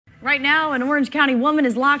Right now, an Orange County woman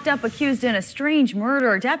is locked up accused in a strange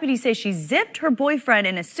murder. Deputies say she zipped her boyfriend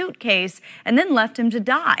in a suitcase and then left him to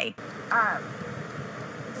die.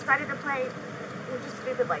 Decided to play, we're just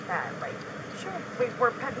stupid like that. Like, sure, we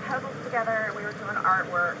were putting puzzles together, we were doing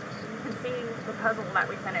artwork. You can see the puzzle that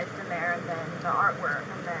we finished in there, and then the artwork,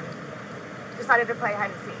 and then decided to play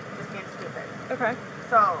hide and seek, just being stupid. Okay.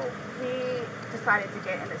 So he decided to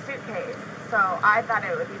get in the suitcase. So I thought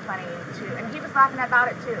it would be funny to, and he was laughing about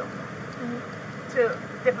it too, to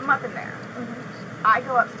dip him up in there. I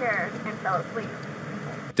go upstairs and fell asleep.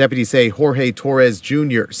 Deputies say Jorge Torres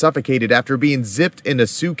Jr. suffocated after being zipped in a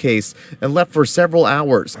suitcase and left for several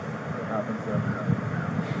hours.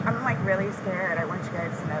 I'm like really scared. I want you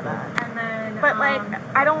guys to know that. And then, but like,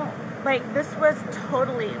 I don't, like, this was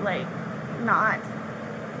totally like not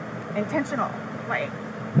intentional. Like,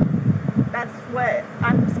 that's what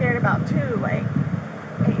I'm scared about too. Like,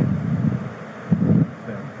 hey.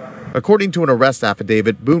 According to an arrest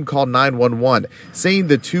affidavit, Boone called 911, saying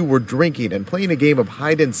the two were drinking and playing a game of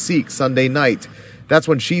hide and seek Sunday night. That's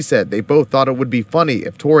when she said they both thought it would be funny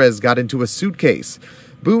if Torres got into a suitcase.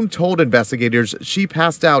 Boone told investigators she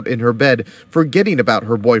passed out in her bed, forgetting about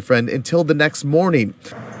her boyfriend until the next morning.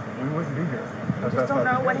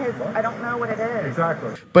 I don't know what it is.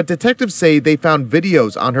 Exactly. But detectives say they found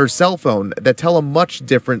videos on her cell phone that tell a much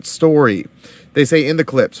different story. They say in the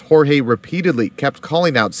clips, Jorge repeatedly kept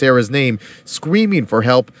calling out Sarah's name, screaming for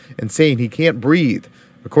help and saying he can't breathe.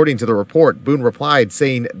 According to the report, Boone replied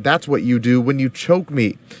saying, "That's what you do when you choke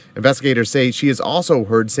me." Investigators say she is also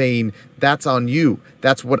heard saying, "That's on you.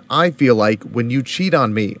 That's what I feel like when you cheat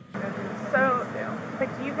on me." So,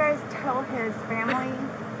 but do you guys tell his family,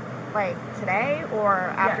 like, today or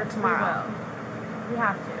after tomorrow? We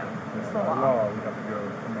have to. It's the law. We have to go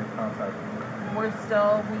and make contact.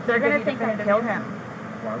 They're going to think I killed him.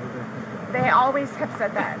 Why would they think that? They always have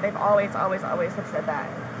said that. They've always have said that.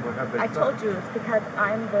 What have they I said? told you it's because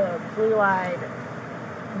I'm the blue-eyed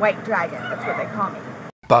white dragon. That's what they call me.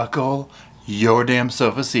 Buckle your damn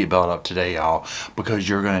sofa seatbelt up today, y'all, because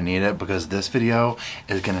you're gonna need it, because this video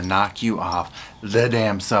is gonna knock you off the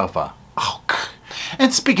damn sofa. Oh,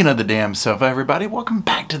 and speaking of the damn sofa, everybody, welcome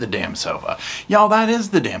back to the damn sofa. Y'all, that is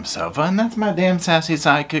the damn sofa, and that's my damn sassy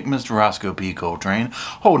sidekick, Mr. Roscoe P. Coltrane,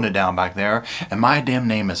 holding it down back there, and my damn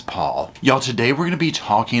name is Paul. Y'all, today we're gonna be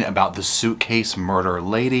talking about the suitcase murder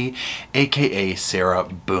lady, aka Sara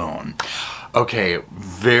Boone. Okay,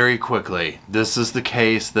 very quickly, this is the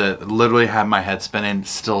case that literally had my head spinning,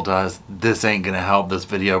 still does. This ain't gonna help this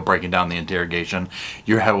video breaking down the interrogation.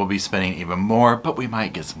 Your head will be spinning even more, but we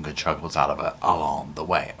might get some good chuckles out of it along the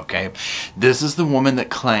way, okay? This is the woman that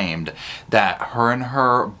claimed that her and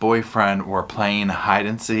her boyfriend were playing hide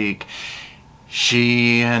and seek.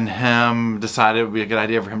 She and him decided it would be a good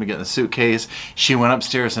idea for him to get in the suitcase. She went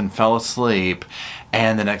upstairs and fell asleep,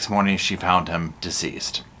 and the next morning she found him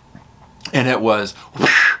deceased. And it was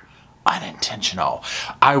unintentional.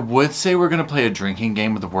 I would say we're going to play a drinking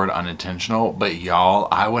game with the word unintentional, but y'all,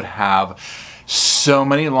 I would have so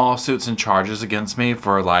many lawsuits and charges against me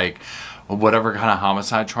for like whatever kind of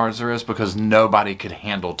homicide charge there is, because nobody could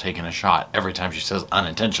handle taking a shot every time she says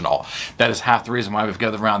unintentional. That is half the reason why we've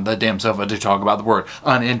gathered around the damn sofa to talk about the word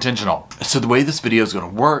unintentional. So the way this video is going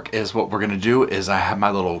to work is what we're going to do is I have my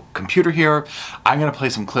little computer here. I'm going to play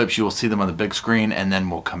some clips. You will see them on the big screen, and then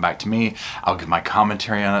we'll come back to me. I'll give my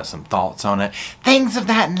commentary on it, some thoughts on it, things of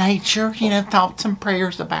that nature, you know, thoughts and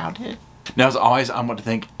prayers about it. Now, as always, I want to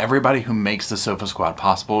thank everybody who makes the Sofa Squad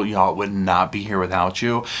possible. Y'all would not be here without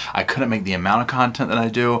you. I couldn't make the amount of content that I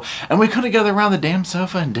do, and we couldn't gather around the damn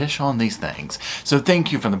sofa and dish on these things. So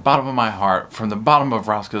thank you from the bottom of my heart, from the bottom of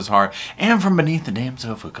Roscoe's heart, and from beneath the damn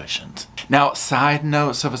sofa cushions. Now, side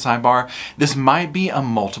note, sofa sidebar, this might be a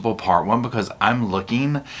multiple part one because I'm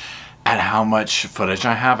looking at how much footage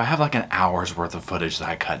I have. I have like an hour's worth of footage that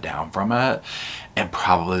I cut down from it, and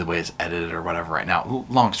probably the way it's edited or whatever right now.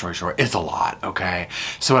 Long story short, it's a lot, okay?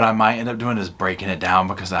 So what I might end up doing is breaking it down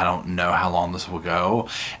because I don't know how long this will go.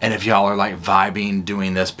 And if y'all are like vibing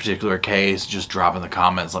doing this particular case, just drop in the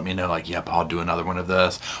comments, let me know like, yep, I'll do another one of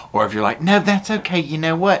this. Or if you're like, no, that's okay, you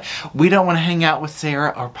know what? We don't want to hang out with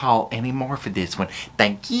Sarah or Paul anymore for this one.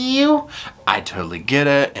 Thank you. I totally get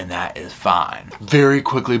it, and that is fine. Very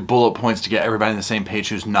quickly, bullet points to get everybody on the same page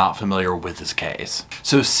who's not familiar with this case.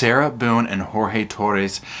 So Sara Boone and Jorge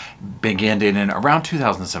Torres began dating around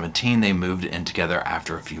 2017. They moved in together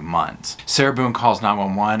after a few months. Sara Boone calls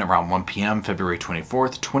 911 around 1 p.m. February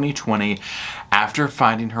 24th, 2020, after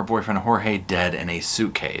finding her boyfriend Jorge dead in a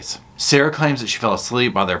suitcase. Sara claims that she fell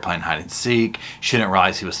asleep while they were playing hide and seek. She didn't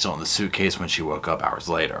realize he was still in the suitcase when she woke up hours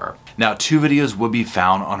later. Now, 2 videos would be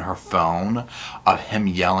found on her phone of him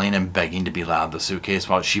yelling and begging to be allowed in the suitcase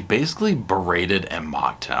while she basically berated and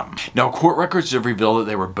mocked him. Now, court records have revealed that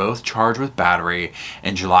they were both charged with battery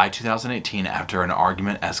in July 2018 after an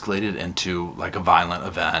argument escalated into like a violent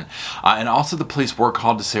event. And also the police were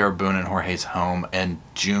called to Sara Boone and Jorge's home in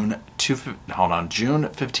June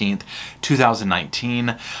 15th,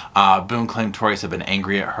 2019. Boone claimed Torres had been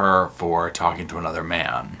angry at her for talking to another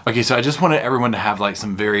man. Okay, so I just wanted everyone to have like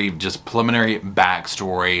some very just preliminary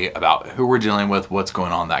backstory about who we're dealing with, what's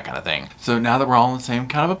going on, that kind of thing. So now that we're all on the same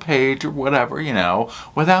kind of a page or whatever, you know,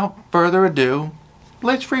 without further ado,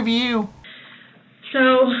 let's review.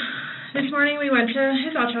 So this morning we went to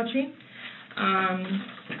his autopsy,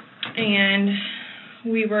 and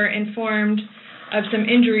we were informed of some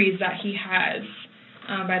injuries that he has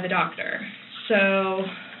by the doctor. So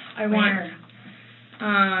I want,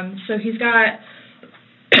 so he's got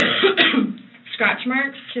scratch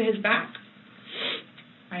marks to his back.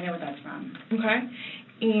 I know what that's from. Okay.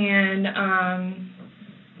 And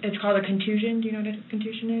it's called a contusion. Do you know what a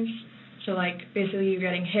contusion is? So like basically you're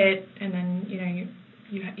getting hit and then, you know,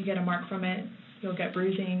 you get a mark from it. You'll get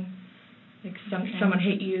bruising. Like someone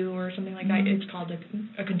hit you or something like that. It's called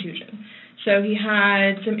a contusion. So he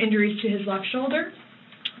had some injuries to his left shoulder.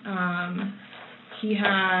 He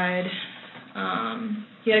had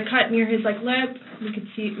a cut near his like lip. We could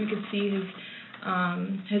see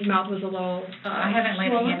his mouth was a little I haven't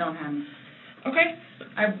laid a hand on him. Okay.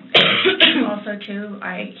 Also too,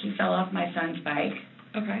 he fell off my son's bike.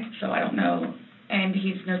 Okay. So I don't know, and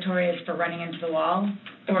he's notorious for running into the wall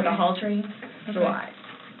or the hall tree. Okay. So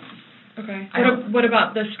Okay. What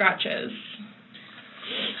about the scratches?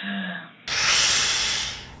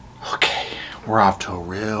 Okay, we're off to a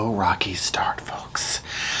real rocky start, folks.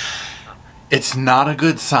 It's not a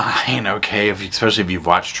good sign, okay, especially if you've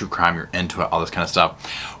watched true crime, you're into it, all this kind of stuff.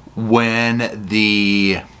 When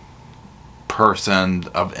the person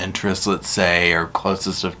of interest, let's say, or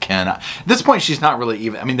closest of kin, at this point she's not really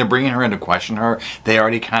even, I mean, they're bringing her in to question her. They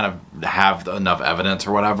already kind of have enough evidence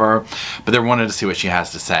or whatever, but they wanted to see what she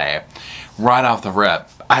has to say. Right off the rip,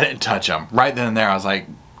 I didn't touch him. Right then and there, I was like,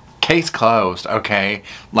 case closed, okay?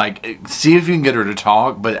 Like, see if you can get her to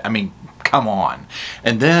talk, but I mean, come on.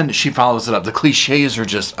 And then she follows it up. The cliches are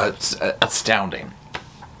just astounding.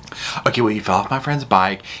 Okay, well, you fell off my friend's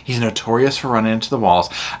bike. He's notorious for running into the walls.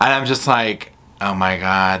 And I'm just like, oh my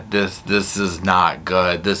God, this is not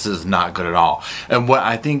good. This is not good at all. And what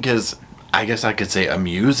I think is, I guess I could say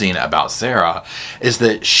amusing about Sara is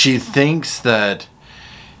that she thinks that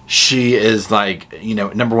she is like, you know,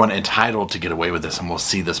 number one, entitled to get away with this, and we'll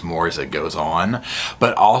see this more as it goes on,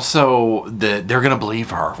 but also that they're gonna believe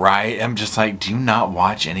her, right? I'm just like, do you not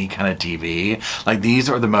watch any kind of TV? Like, these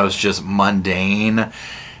are the most just mundane,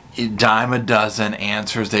 dime a dozen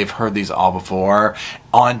answers. They've heard these all before.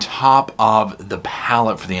 On top of the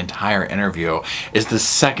palette for the entire interview is the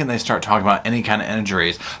second they start talking about any kind of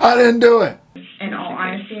injuries, I didn't do it. In all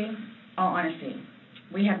honesty,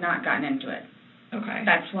 we have not gotten into it. Okay.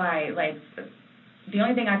 That's why, like, the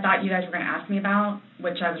only thing I thought you guys were going to ask me about,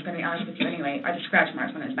 which I was going to be honest with you anyway, are the scratch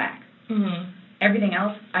marks on his back. Mm-hmm. Everything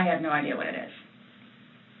else, I have no idea what it is.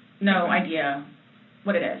 No idea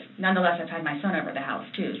what it is. Nonetheless, I've had my son over at the house,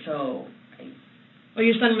 too, so... Well,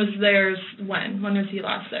 your son was there when? When was he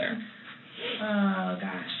last there? Oh,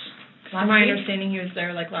 gosh. From my understanding, he was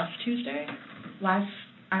there, like, last Tuesday? I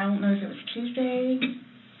don't know if it was Tuesday,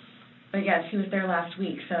 but yes, he was there last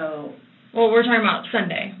week, so... Well, we're talking about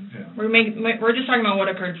Sunday. Yeah. We're just talking about what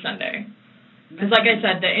occurred Sunday. Because like I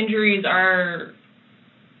said, the injuries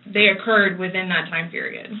they occurred within that time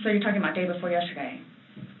period. So you're talking about day before yesterday?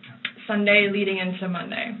 Sunday leading into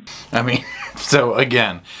Monday. I mean, so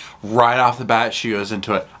again, right off the bat, she goes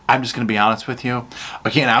into it. I'm just going to be honest with you.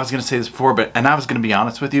 Okay, and I was going to say this before, and I was going to be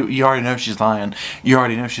honest with you. You already know she's lying. You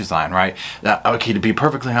already know she's lying, right? Okay, to be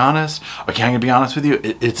perfectly honest, okay, I'm going to be honest with you.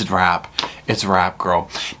 It's a wrap. It's a wrap, girl.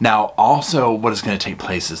 Now, also, what is going to take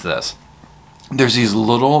place is this. There's these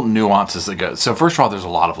little nuances that go. So first of all, there's a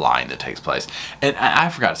lot of lying that takes place. And I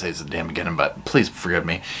forgot to say this at the damn beginning, but please forgive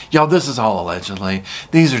me. Y'all, this is all allegedly.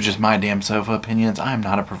 These are just my damn sofa opinions. I'm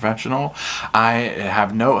not a professional. I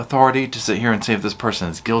have no authority to sit here and say if this person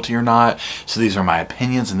is guilty or not. So these are my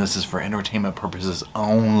opinions, and this is for entertainment purposes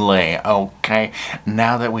only. Okay?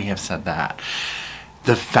 Now that we have said that.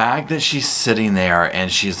 The fact that she's sitting there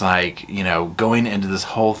and she's like, you know, going into this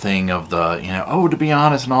whole thing of the, you know, oh, to be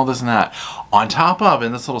honest and all this and that, on top of,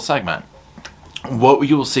 in this little segment, what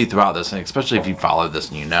you will see throughout this, and especially if you follow this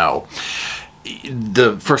and you know,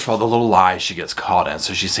 first of all, the little lie she gets caught in.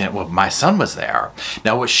 So she's saying, well, my son was there.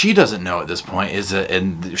 Now, what she doesn't know at this point is that,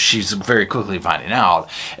 and she's very quickly finding out,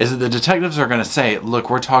 is that the detectives are going to say, look,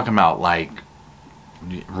 we're talking about like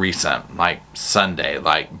recent, like Sunday,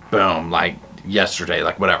 like boom, like yesterday,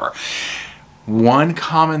 like whatever. One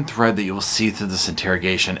common thread that you'll see through this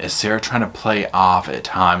interrogation is Sara trying to play off at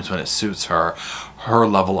times when it suits her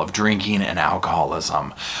level of drinking and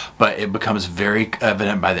alcoholism, but it becomes very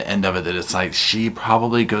evident by the end of it that it's like she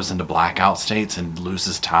probably goes into blackout states and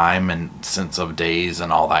loses time and sense of days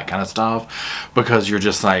and all that kind of stuff, because you're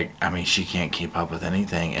just like, I mean, she can't keep up with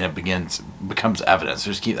anything, and it becomes evident.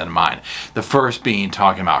 So just keep that in mind. The first being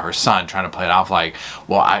talking about her son, trying to play it off like,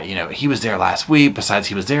 well, he was there last week, besides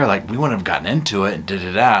he was there, like we wouldn't have gotten into it and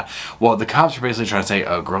da-da-da. Well, the cops are basically trying to say,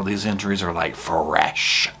 oh girl, these injuries are like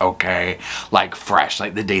fresh, okay, like fresh,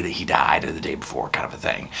 like the day that he died or the day before, kind of a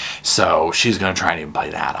thing. So she's gonna try and even play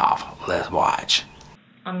that off. Let's watch.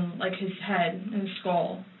 On like his head and his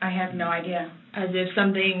skull, I have no idea. as if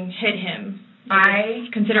something hit him. I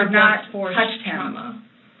Considered have not blunt force touched him. trauma.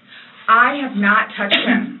 I have not touched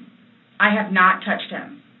him. I have not touched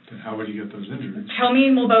him. Then how would you get those injuries? Tell me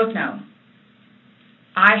and we'll both know.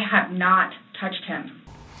 I have not touched him.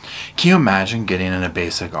 Can you imagine getting in a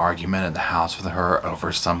basic argument at the house with her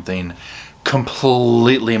over something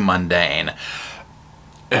completely mundane?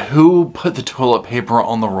 Who put the toilet paper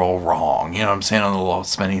on the roll wrong? You know what I'm saying, on the little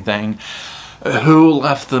spinny thing? Who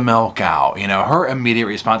left the milk out? You know, her immediate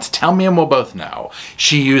response, tell me and we'll both know.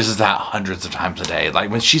 She uses that hundreds of times a day.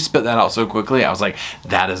 Like when she spit that out so quickly, I was like,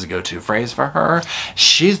 that is a go-to phrase for her.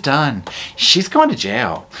 She's done. She's going to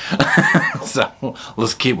jail. So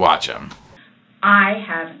let's keep watching. I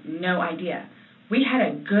have no idea. We had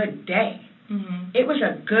a good day. Mm-hmm. It was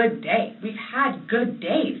a good day. We've had good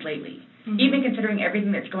days lately. Mm-hmm. Even considering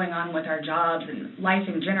everything that's going on with our jobs and life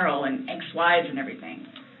in general and ex-wives and everything.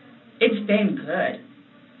 It's been good.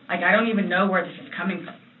 Like, I don't even know where this is coming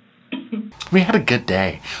from. We had a good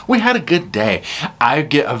day. We had a good day. I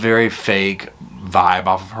get a very fake vibe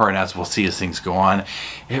off of her, and as we'll see as things go on,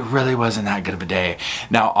 it really wasn't that good of a day.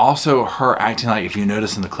 Now, also her acting like, if you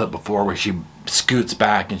notice in the clip before where she scoots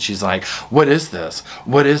back and she's like, what is this?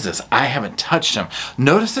 What is this? I haven't touched him.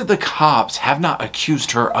 Notice that the cops have not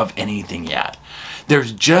accused her of anything yet. They're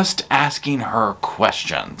just asking her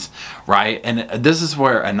questions, right? And this is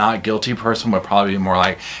where a not guilty person would probably be more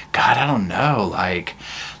like, God, I don't know, like,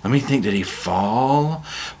 let me think, did he fall?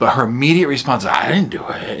 But her immediate response is, I didn't do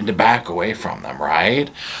it, and to back away from them, right?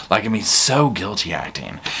 Like, I mean, so guilty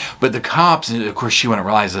acting. But the cops, of course, she wouldn't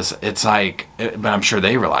realize this. It's like, but I'm sure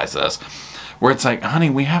they realize this, where it's like, honey,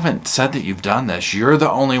 we haven't said that you've done this. You're the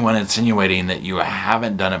only one insinuating that you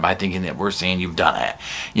haven't done it by thinking that we're saying you've done it.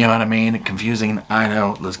 You know what I mean? Confusing. I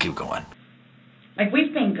know. Let's keep going. Like,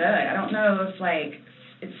 we've been good. I don't know if, like,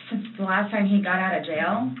 it's since the last time he got out of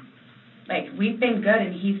jail. Like, we've been good,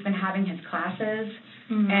 and he's been having his classes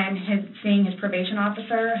and seeing his probation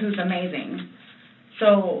officer, who's amazing.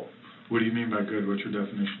 So... What do you mean by good? What's your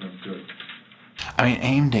definition of good? I mean,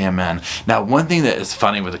 aim damn man. Now, one thing that is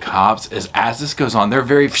funny with the cops is as this goes on, they're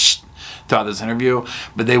very throughout this interview,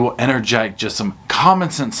 but they will interject just some common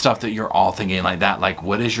sense stuff that you're all thinking like that. Like,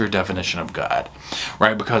 what is your definition of good?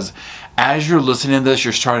 Right? Because as you're listening to this,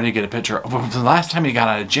 you're starting to get a picture of the last time you got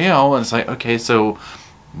out of jail, and it's like, okay, so...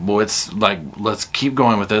 well, it's like, let's keep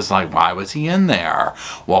going with this. Like, why was he in there?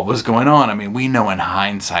 What was going on? I mean, we know in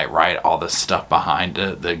hindsight, right, all this stuff behind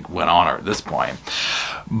it that went on at this point.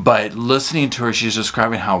 But listening to her, she's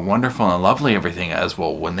describing how wonderful and lovely everything is.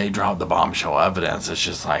 Well, when they dropped the bombshell evidence, it's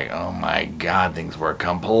just like, oh my God, things were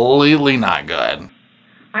completely not good.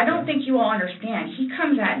 I don't think you all understand. He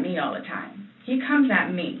comes at me all the time. He comes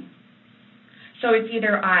at me. So it's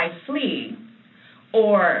either I flee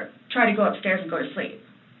or try to go upstairs and go to sleep.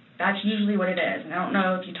 That's usually what it is. And I don't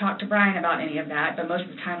know if you talk to Brian about any of that, but most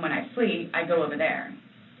of the time when I flee, I go over there.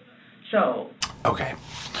 So... okay.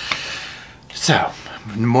 So,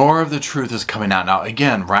 more of the truth is coming out. Now,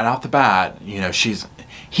 again, right off the bat, you know,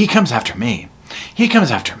 he comes after me. He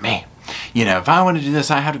comes after me. You know, if I want to do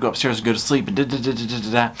this, I have to go upstairs and go to sleep.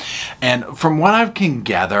 And from what I can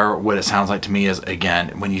gather, what it sounds like to me is,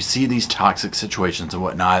 again, when you see these toxic situations and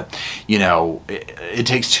whatnot, you know, it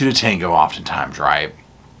takes two to tango oftentimes, right?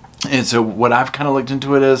 And so what I've kind of looked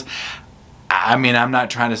into it is, I mean, I'm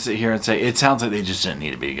not trying to sit here and say, it sounds like they just didn't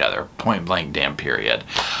need to be together, point blank, damn period.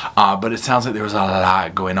 But it sounds like there was a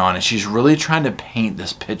lot going on, and she's really trying to paint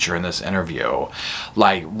this picture in this interview.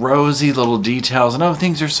 Like, rosy little details, and oh,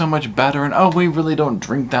 things are so much better, and oh, we really don't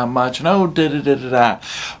drink that much, and oh, da-da-da-da-da.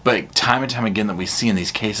 But time and time again that we see in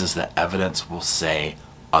these cases, the evidence will say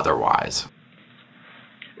otherwise.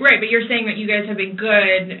 Right, but you're saying that you guys have been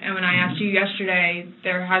good, and when I asked you yesterday,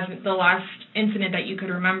 there hasn't, the last incident that you could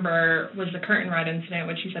remember was the curtain rod incident,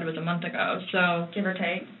 which you said was a month ago, so... Give or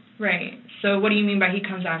take. Right, so what do you mean by he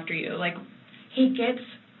comes after you? Like, he gets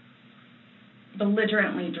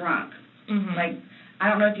belligerently drunk. mm-hmm. Like, I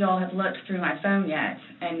don't know if you all have looked through my phone yet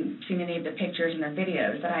and seen any of the pictures and the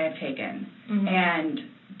videos that I have taken. Mm-hmm. And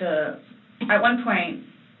at one point,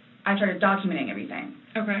 I started documenting everything.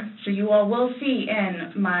 Okay. So you all will see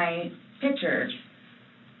in my pictures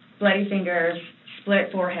bloody fingers,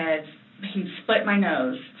 split foreheads, he split my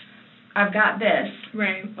nose. I've got this.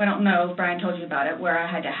 Right. I don't know if Brian told you about it, where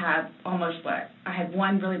I had to have I had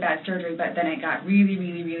one really bad surgery, but then it got really,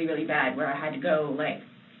 really, really, really bad, where I had to go like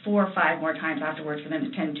 4 or 5 more times afterwards for them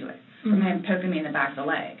to tend to it, mm-hmm. from him poking me in the back of the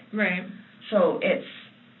leg. Right. So it's...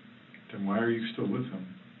 Then why are you still with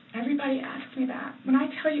him? Everybody asks me that. When I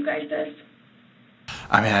tell you guys this...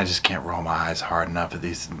 I mean, I just can't roll my eyes hard enough at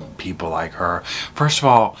these people like her. First of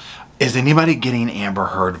all, is anybody getting Amber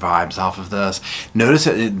Heard vibes off of this? Notice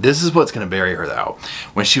that this is what's going to bury her, though.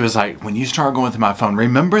 When she was like, when you start going through my phone,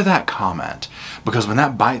 remember that comment. Because when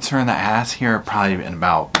that bites her in the ass here, probably in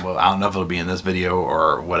about, well, I don't know if it'll be in this video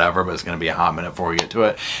or whatever, but it's going to be a hot minute before we get to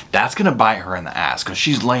it. That's going to bite her in the ass because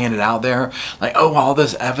she's laying it out there like, oh, all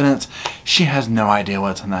this evidence. She has no idea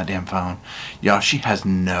what's on that damn phone. Y'all, she has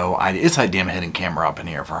no idea. It's like damn hidden camera up in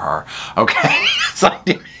here for her. Okay? It's like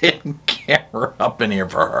damn hidden camera up in here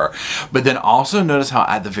for her. But then also notice how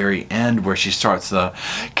at the very end where she starts the,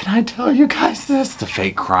 can I tell you guys this? The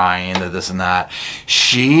fake crying, the this and that.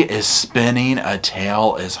 She is spinning a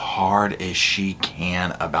tale as hard as she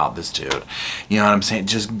can about this dude. You know what I'm saying?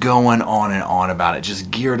 Just going on and on about it. Just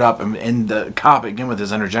geared up. And the cop, again with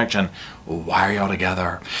his interjection, why are y'all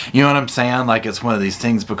together? You know what I'm saying? Like it's one of these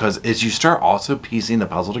things because as you start also piecing the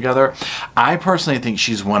puzzle together, I personally think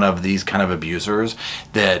she's one of these kind of abusers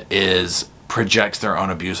that projects their own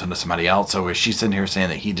abuse onto somebody else. So if she's sitting here saying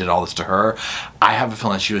that he did all this to her, I have a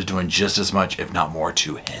feeling she was doing just as much, if not more,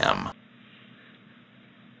 to him.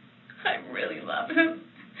 I really love him.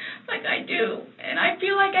 Like I do. And I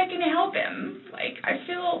feel like I can help him. Like I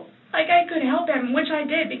feel like I could help him, which I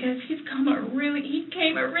did because he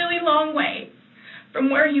came a really long way from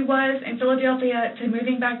where he was in Philadelphia to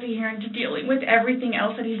moving back to here and to dealing with everything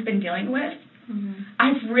else that he's been dealing with. Mm-hmm.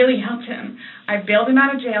 I've really helped him. I've bailed him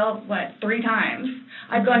out of jail, 3 times.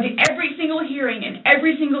 I've gone to every single hearing and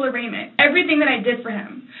every single arraignment, everything that I did for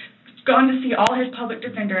him. Gone to see all his public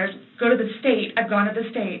defenders, go to the state. I've gone to the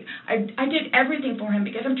state. I did everything for him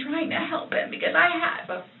because I'm trying to help him because I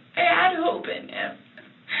had hope in him.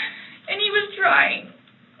 And he was trying.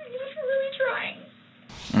 He was really trying.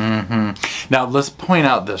 Mm-hmm. Now let's point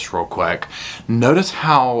out this real quick. Notice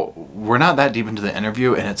how we're not that deep into the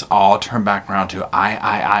interview and it's all turned back around to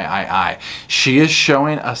I. She is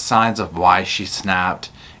showing us signs of why she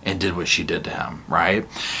snapped and did what she did to him, right?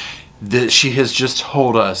 That she has just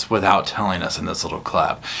told us without telling us in this little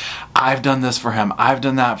clip. I've done this for him. I've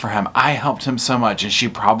done that for him. I helped him so much. And she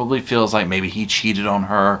probably feels like maybe he cheated on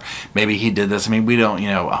her. Maybe he did this. I mean, we don't,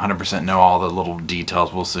 100% know all the little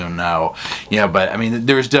details. We'll soon know. But I mean,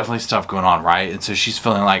 there's definitely stuff going on, right? And so she's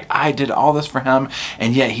feeling like, I did all this for him.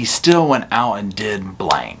 And yet he still went out and did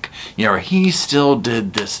blank. Or he still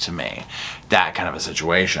did this to me. That kind of a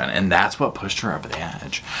situation, and that's what pushed her over the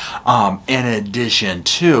edge. In addition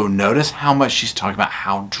to, notice how much she's talking about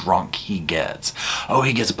how drunk he gets. Oh,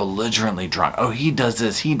 he gets belligerently drunk. Oh, he does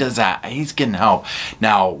this, he does that, he's getting help.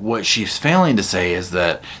 Now, what she's failing to say is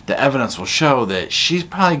that the evidence will show that she's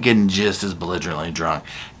probably getting just as belligerently drunk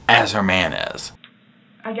as her man is.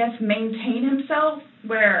 I guess maintain himself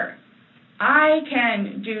where I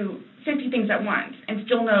can do 50 things at once and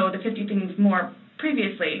still know the 50 things more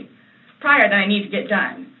prior that I need to get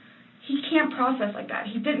done. He can't process like that.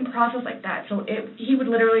 He didn't process like that. So he would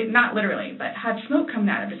literally, not literally, but have smoke coming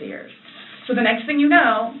out of his ears. So the next thing you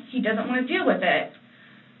know, he doesn't want to deal with it.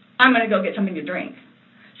 I'm going to go get something to drink.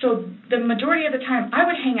 So the majority of the time, I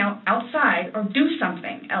would hang out outside or do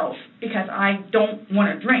something else because I don't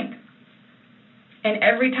want to drink. And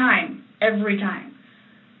every time,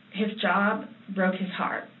 his job broke his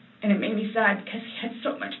heart. And it made me sad because he had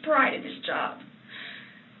so much pride in his job.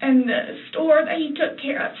 And the store that he took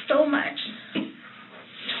care of so much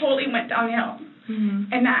totally went downhill.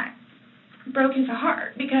 Mm-hmm. And that broke his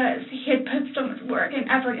heart because he had put so much work and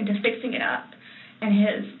effort into fixing it up. And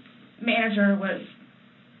his manager was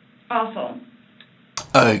awful.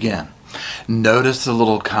 Again, notice the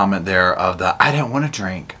little comment there of the, I didn't want to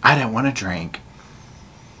drink. I didn't want to drink.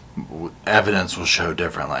 evidence will show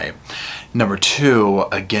differently. Number two,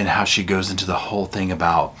 again, how she goes into the whole thing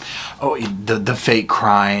about, oh, the fake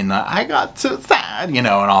crying, I got so sad, you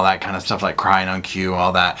know, and all that kind of stuff, like crying on cue,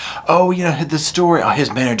 all that. Oh, you know, the story, oh,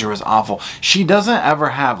 his manager was awful. She doesn't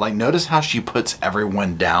ever have, like, notice how she puts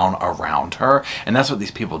everyone down around her, and that's what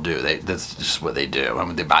these people do. That's just what they do. I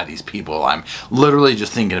mean, they buy these people. I'm literally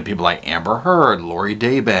just thinking of people like Amber Heard, Lori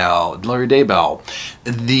Daybell,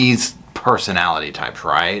 these personality types,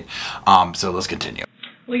 right? So let's continue.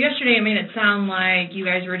 Well, yesterday it made it sound like you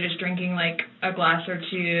guys were just drinking like a glass or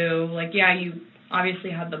two. Like, yeah, you obviously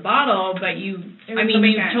had the bottle, but you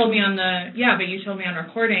told me on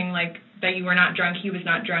recording like that you were not drunk. He was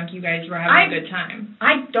not drunk. You guys were having a good time.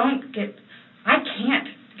 I can't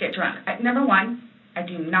get drunk. Number one, I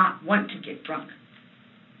do not want to get drunk.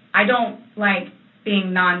 I don't like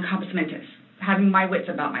being non-compos having my wits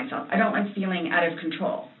about myself. I don't like feeling out of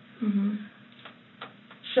control. Mm-hmm.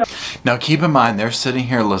 So now keep in mind, they're sitting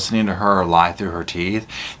here listening to her lie through her teeth.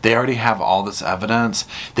 They already have all this evidence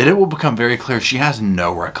that it will become very clear she has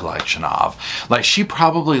no recollection of. Like, she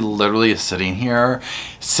probably literally is sitting here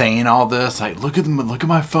saying all this, like, look at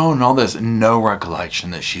my phone and all this, no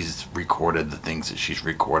recollection that she's recorded the things that she's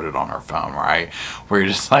recorded on her phone, right? Where you're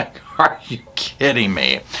just like, are you kidding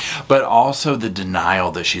me? But also the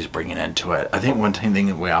denial that she's bringing into it. I think one thing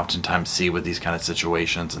that we oftentimes see with these kind of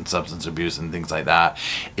situations and substance abuse and things like that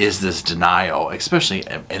is this denial, especially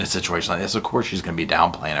in a situation like this. Of course she's going to be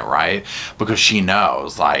downplaying it, right? Because she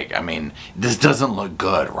knows, like, I mean, this doesn't look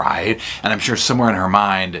good, right? And I'm sure somewhere in her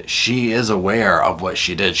mind she is aware of what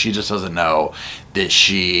she did. She just doesn't know that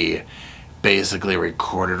she basically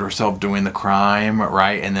recorded herself doing the crime,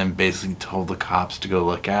 right? And then basically told the cops to go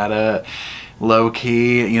look at it. Low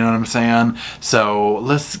key, you know what I'm saying? So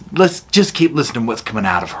let's just keep listening to what's coming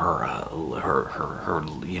out of her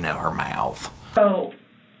her mouth. So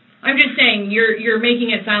I'm just saying you're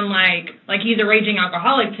making it sound like he's a raging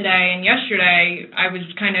alcoholic today, and yesterday I was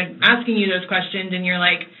kind of asking you those questions and you're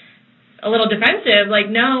like a little defensive, like,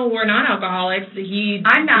 no, we're not alcoholics.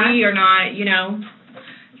 I'm not. We are not, you know.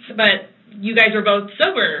 But you guys were both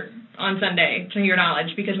sober on Sunday, to your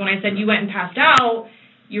knowledge, because when I said you went and passed out,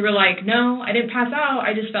 you were like, no, I didn't pass out,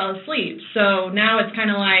 I just fell asleep. So now it's kind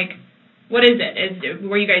of like, what is it?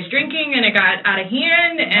 Were you guys drinking and it got out of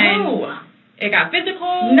hand and it got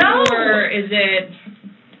physical? No. Or is it...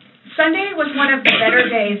 Sunday was one of the better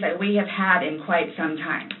days that we have had in quite some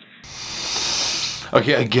time.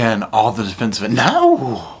 Okay, again, all the defensive,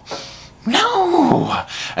 no.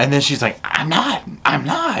 And then she's like, I'm not. I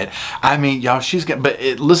mean, y'all,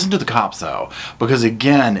 listen to the cops, though. Because,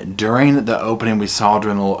 again, during the opening, we saw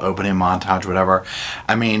during the little opening montage, whatever,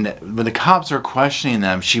 I mean, when the cops are questioning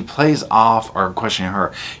them, she plays off, or questioning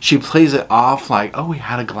her, she plays it off like, oh, we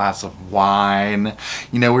had a glass of wine.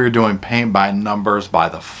 You know, we were doing paint by numbers by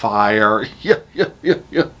the fire. Yeah.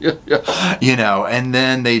 You know, and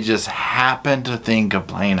then they just happen to think of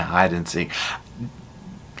playing hide and seek.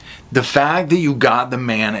 The fact that you got the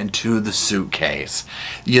man into the suitcase,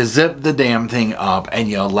 you zipped the damn thing up and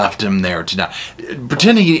you left him there to die.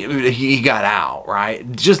 Pretending he got out, right?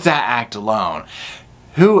 Just that act alone.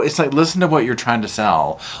 It's like, listen to what you're trying to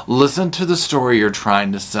sell. Listen to the story you're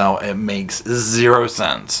trying to sell. It makes zero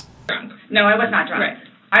sense. No, I was not drunk. Right.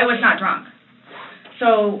 I was not drunk.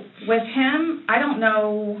 So with him, I don't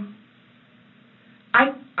know.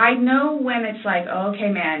 I know when it's like, oh, okay,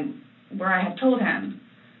 man, where I have told him,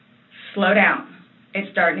 slow down.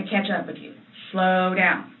 It's starting to catch up with you. Slow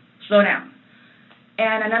down.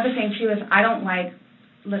 And another thing, too, is I don't like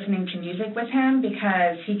listening to music with him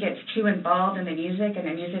because he gets too involved in the music, and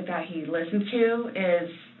the music that he listens to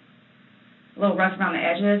is a little rough around the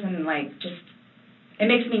edges, and, like, just, it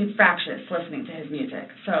makes me fractious listening to his music.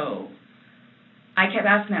 So I kept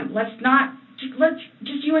asking him, let's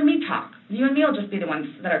just you and me talk. You and me will just be the ones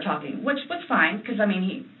that are talking, which was fine, because, I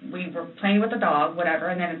mean, we were playing with the dog, whatever,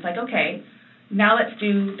 and then it's like, okay, now let's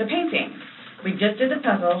do the painting. We just did the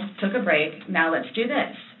puzzle, took a break, now let's do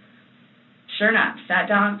this. Sure enough, sat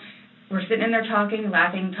down, we're sitting in there talking,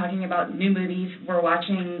 laughing, talking about new movies. We're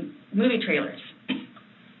watching movie trailers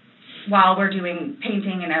while we're doing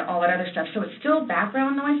painting and all that other stuff. So it's still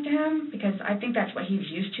background noise to him, because I think that's what he's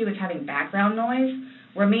used to, is having background noise.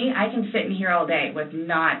 Where me, I can sit in here all day with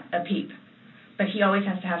not a peep. But he always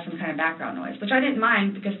has to have some kind of background noise, which I didn't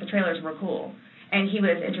mind because the trailers were cool. And he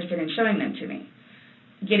was interested in showing them to me,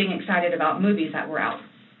 getting excited about movies that were out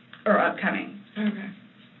or upcoming. Okay.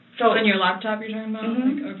 So on your laptop you're talking about?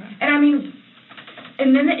 Mm-hmm. Like, okay. And I mean,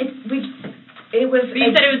 and then it was... But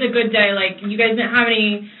you said it was a good day. Like, you guys didn't have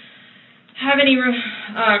any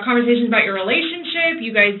conversations about your relationship relationship?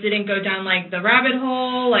 You guys didn't go down, like, the rabbit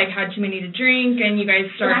hole, like, had too many to drink, and you guys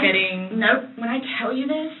start getting... Nope. When I tell you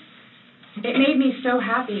this, it made me so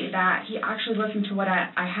happy that he actually listened to what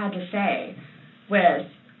I had to say with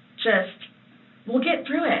just, we'll get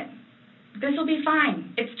through it. This will be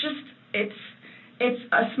fine. It's just, it's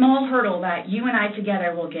a small hurdle that you and I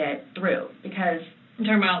together will get through because... I'm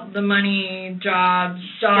talking about the money, jobs,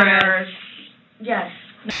 daughters. Yes.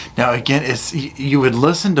 Now again, it's you would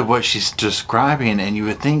listen to what she's describing, and you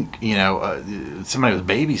would think, you know, somebody was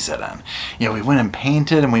babysitting. You know, we went and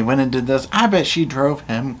painted, and we went and did this. I bet she drove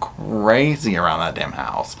him crazy around that damn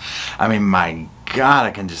house. I mean, my God,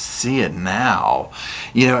 I can just see it now.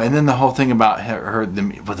 You know, and then the whole thing about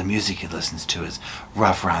the music he listens to is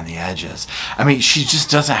rough around the edges. I mean, she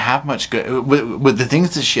just doesn't have much good with the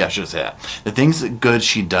things that she, I should say, the things that good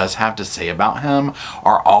she does have to say about him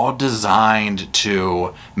are all designed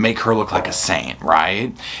to make her look like a saint,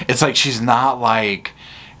 right? It's like she's not like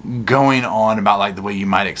going on about like the way you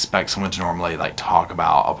might expect someone to normally like talk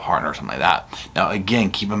about a partner or something like that. Now again,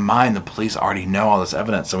 keep in mind the police already know all this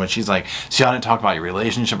evidence, so when she's like, so y'all didn't talk about your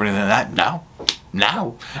relationship or anything like that,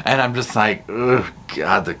 no. And I'm just like, oh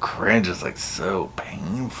God, the cringe is like so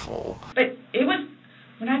painful. But it was,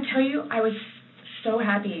 when I tell you, I was so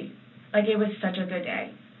happy. Like, it was such a good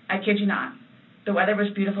day. I kid you not. The weather was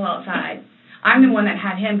beautiful outside. I'm the one that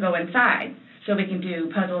had him go inside so we can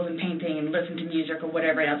do puzzles and painting and listen to music or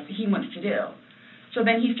whatever else he wants to do. So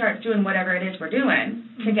then he starts doing whatever it is we're doing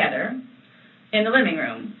together in the living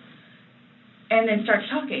room and then starts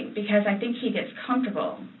talking because I think he gets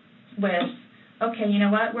comfortable with, okay, you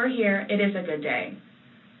know what, we're here, it is a good day.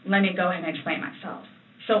 Let me go ahead and explain myself.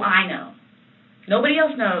 So I know. Nobody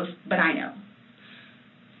else knows, but I know.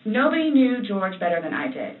 Nobody knew George better than I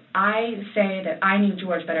did. I say that I knew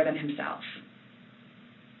George better than himself.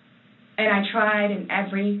 And I tried in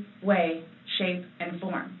every way, shape, and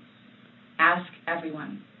form. Ask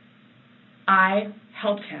everyone. I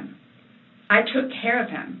helped him. I took care of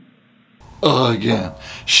him. Again,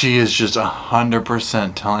 she is just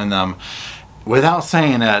 100% telling them, without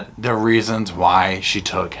saying it, the reasons why she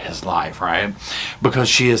took his life, right? Because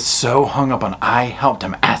she is so hung up on, I helped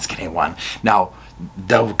him, ask anyone. Now,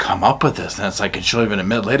 they'll come up with this, and it's like, and she'll even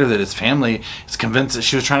admit later that his family is convinced that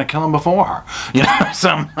she was trying to kill him before her. You know, so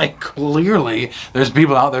I'm like, clearly there's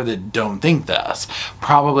people out there that don't think this.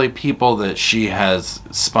 Probably people that she has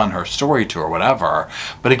spun her story to or whatever.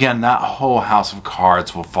 But again, that whole house of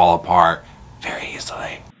cards will fall apart very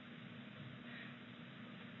easily.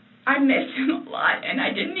 I miss him a lot, and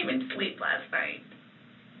I didn't even sleep last night.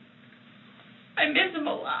 I miss him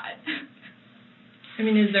a lot. I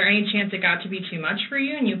mean, is there any chance it got to be too much for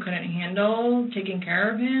you and you couldn't handle taking care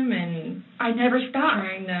of him and... I never stopped.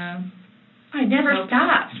 Trying to... I never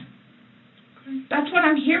stopped. Okay. That's what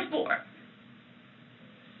I'm here for.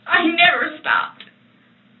 I never stopped.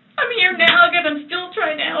 I'm here now because I'm still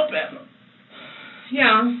trying to help him.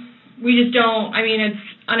 Yeah. We just don't... I mean, it's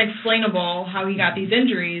unexplainable how he got these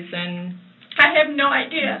injuries, and... I have no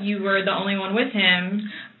idea. You were the only one with him.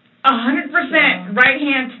 100% So. right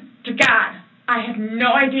hand to God. I have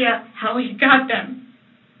no idea how he got them.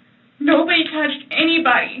 Nobody touched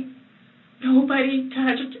anybody. Nobody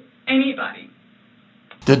touched anybody.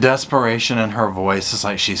 The desperation in her voice is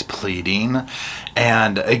like she's pleading.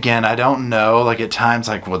 And again, I don't know, like at times,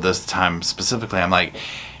 like well, this time specifically, I'm like,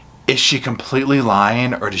 is she completely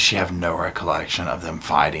lying, or does she have no recollection of them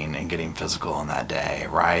fighting and getting physical on that day,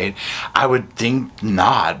 right? I would think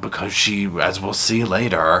not, because she, as we'll see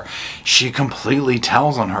later, she completely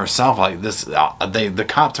tells on herself, like this, the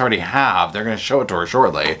cops already have, they're going to show it to her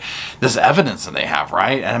shortly, this evidence that they have,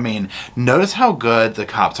 right? And I mean, notice how good the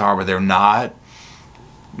cops are, but they're not,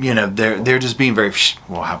 you know, they're just being very,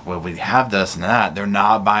 well, we have this and that. They're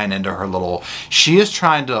not buying into her little, she is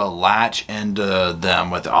trying to latch into them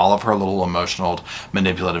with all of her little emotional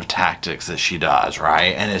manipulative tactics that she does,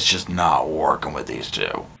 right? And it's just not working with these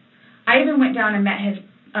two. I even went down and met his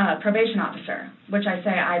probation officer, which I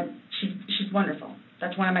say, she's wonderful.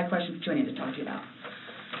 That's one of my questions too I need to talk to you about.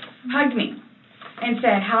 Hugged me and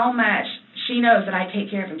said how much she knows that I take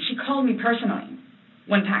care of him. She called me personally.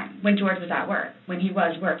 One time, when George was at work, when he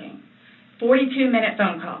was working. 42-minute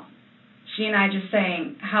phone call. She and I just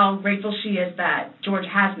saying how grateful she is that George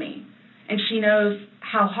has me. And she knows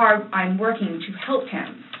how hard I'm working to help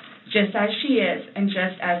him, just as she is and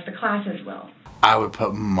just as the classes will. I would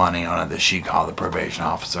put money on it that she called the probation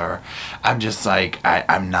officer. I'm just like,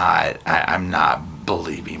 I'm not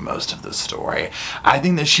believing most of the story. I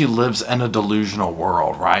think that she lives in a delusional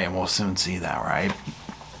world, right? And we'll soon see that, right?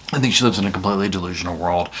 I think she lives in a completely delusional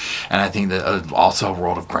world, and I think that also a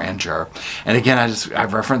world of grandeur. And again, I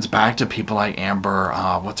reference back to people like Amber,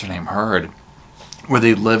 what's her name, Heard, where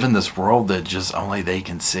they live in this world that just only they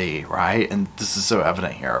can see, right? And this is so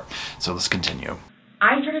evident here. So let's continue.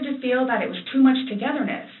 I started to feel that it was too much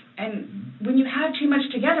togetherness, and when you have too much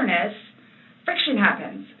togetherness, friction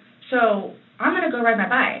happens. So I'm going to go ride my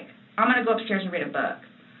bike. I'm going to go upstairs and read a book.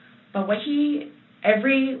 But what does he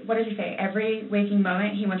say? Every waking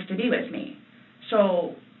moment he wants to be with me.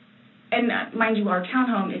 So, and mind you, our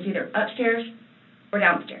townhome is either upstairs or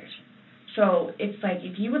downstairs. So it's like,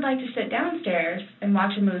 if you would like to sit downstairs and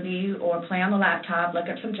watch a movie or play on the laptop, look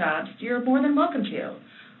up some jobs, you're more than welcome to.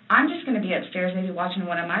 I'm just going to be upstairs maybe watching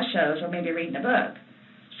one of my shows or maybe reading a book.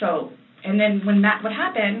 So, and then when that would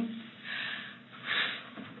happen,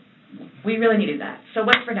 we really needed that. So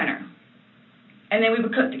what's for dinner? And then we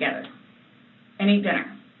would cook together and eat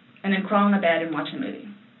dinner, and then crawl in the bed and watch a movie.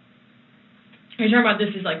 Are you talking about this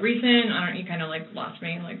is like recent? I don't. You kind of like lost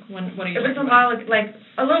me. Like when? What are you? It was a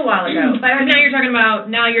little while ago. But now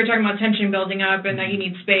you're talking about tension building up and that you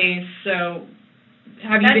need space. So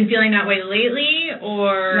have you been feeling that way lately,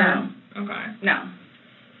 or no? Okay. No.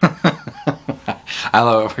 I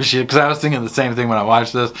love it because I was thinking the same thing when I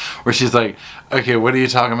watched this, where she's like, okay, what are you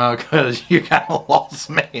talking about? Because you kind of lost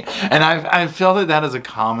me. And I feel that is a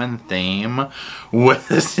common theme with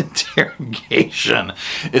this interrogation.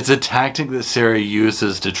 It's a tactic that Sara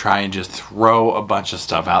uses to try and just throw a bunch of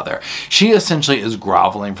stuff out there. She essentially is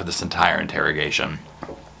groveling for this entire interrogation.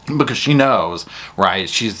 Because she knows, right,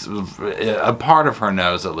 she's, a part of her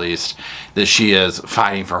knows at least, that she is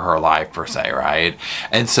fighting for her life, per se, right?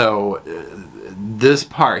 And so this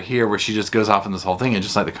part here where she just goes off in this whole thing, and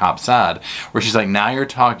just like the cop said, where she's like, now you're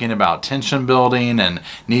talking about tension building and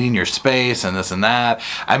needing your space and this and that.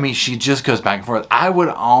 I mean, she just goes back and forth. I would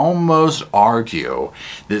almost argue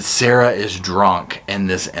that Sara is drunk in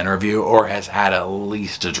this interview or has had at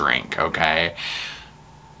least a drink, okay?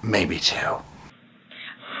 Maybe two.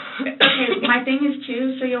 Okay, my thing is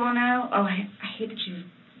too, so you all know, I hate that you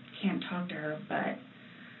can't talk to her, but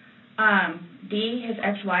Dee, his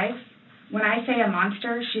ex-wife, when I say a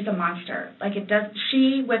monster, she's a monster. Like,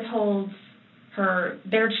 she withholds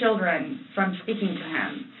their children from speaking to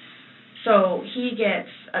him. So he gets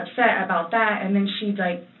upset about that, and then she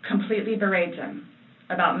like completely berates him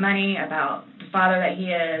about money, about the father that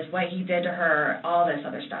he is, what he did to her, all this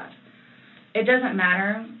other stuff. It doesn't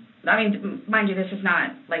matter. I mean, mind you, this has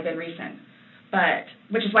not like been recent, but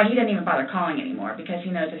which is why he didn't even bother calling anymore, because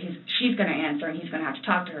he knows that she's going to answer and he's going to have to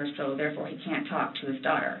talk to her, so therefore he can't talk to his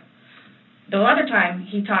daughter. The other time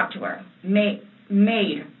he talked to her,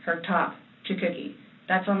 made her talk to Cookie.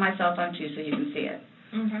 That's on my cell phone too, so you can see it.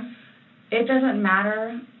 Okay. It doesn't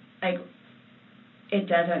matter. Like, it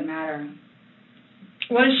doesn't matter.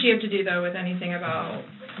 What does she have to do though with anything about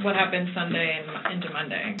what happened Sunday and into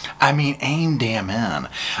Monday? I mean, aim damn in.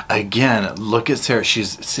 Again, look at Sara.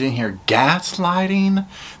 She's sitting here gaslighting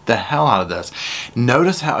the hell out of this.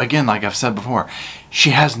 Notice how, again, like I've said before,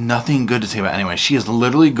 she has nothing good to say about anyone. She is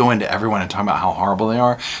literally going to everyone and talking about how horrible they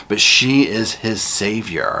are, but she is his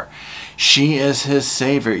savior. She is his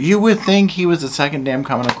savior. You would think he was the second damn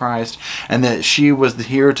coming of Christ and that she was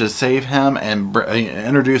here to save him and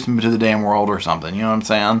introduce him to the damn world or something. You know what I'm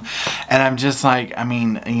saying? And I'm just like, I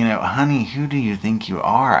mean, you know, honey, who do you think you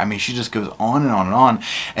are? I mean, she just goes on and on and on.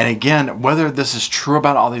 And again, whether this is true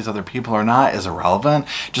about all these other people or not is irrelevant.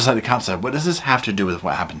 Just like the cop said, what does this have to do with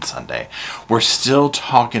what happened Sunday? We're still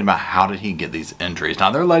talking about how did he get these injuries.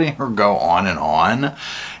 Now, they're letting her go on,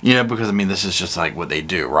 you know, because, I mean, this is just like what they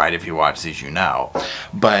do, right? If you watch these, you know.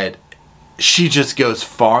 But she just goes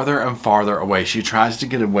farther and farther away. She tries to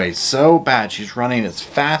get away so bad. She's running as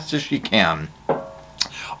fast as she can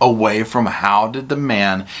away from how did the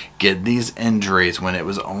man get these injuries when it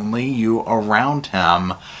was only you around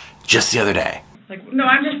him just the other day. No,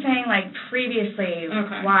 I'm just saying, like, previously,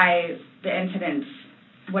 why the incidents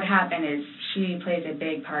would happen is she plays a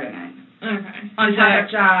big part in it. Okay. On top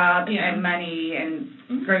of job and money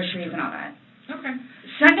and groceries and all that. Okay.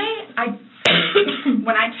 Sunday,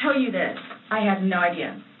 when I tell you this, I have no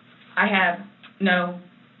idea. I have no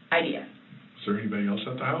idea. Is there anybody else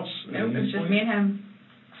at the house? Nope, it's just me and him.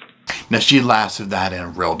 Now, she laughs at that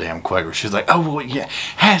in real damn quick. She's like, oh, well, yeah,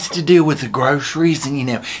 has to do with the groceries and, you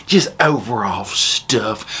know, just overall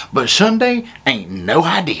stuff. But Sunday, ain't no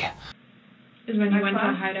idea. Is when you went to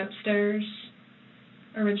hide upstairs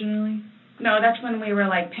originally? No, that's when we were,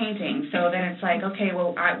 like, painting. So then it's like, okay,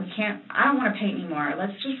 well, I don't want to paint anymore.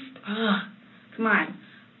 Let's just, come on.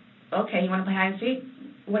 Okay, you want to play hide and seek?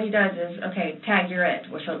 What he does is, okay, tag, you're it.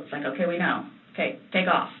 So it's like, okay, we know. Okay, take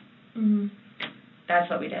off. Mm-hmm. That's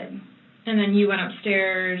what we did. And then you went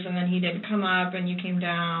upstairs, and then he didn't come up, and you came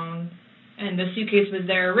down, and the suitcase was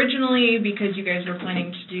there originally because you guys were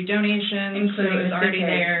planning to do donations, so it was already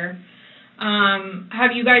there.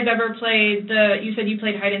 Have you guys ever played you said you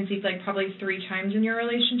played hide and seek like probably 3 times in your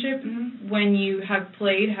relationship. Mm-hmm. When you have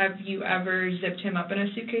played, have you ever zipped him up in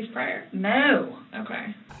a suitcase prior? No.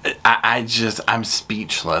 Okay. I'm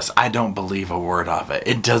speechless. I don't believe a word of it.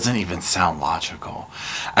 It doesn't even sound logical.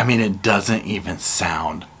 I mean, it doesn't even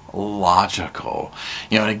sound logical.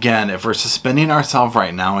 You know, and again, if we're suspending ourselves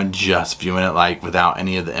right now and just viewing it like without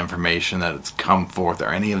any of the information that it's come forth or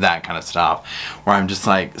any of that kind of stuff, where I'm just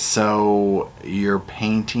like, so you're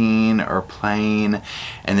painting or playing,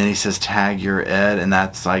 and then he says tag you're it, and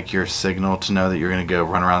that's like your signal to know that you're gonna go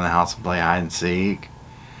run around the house and play hide and seek.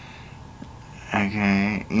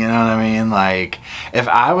 Okay, you know what I mean? Like, if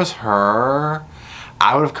I was her,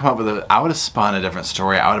 I would have come up with I would have spun a different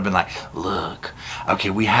story. I would have been like, look, okay,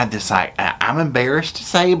 we had this, like, I'm embarrassed to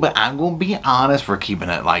say, but I'm going to be honest. We're keeping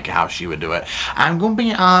it like how she would do it. I'm going to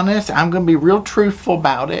be honest. I'm going to be real truthful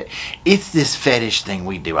about it. It's this fetish thing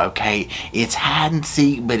we do, okay? It's hide and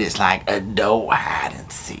seek, but it's like adult hide and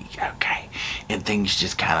seek, okay? And things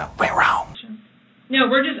just kind of went wrong. No,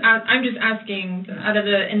 I'm just asking,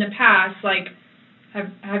 in the past, like,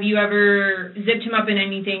 have you ever zipped him up in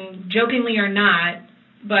anything, jokingly or not?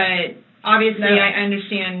 But obviously, no. I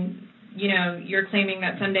understand, you know, you're claiming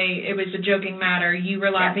that Sunday it was a joking matter. You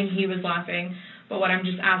were laughing, yes. He was laughing. But what I'm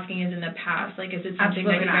just asking is in the past, like, is it something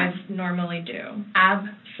that you guys normally do?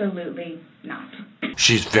 Absolutely not.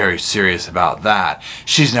 She's very serious about that.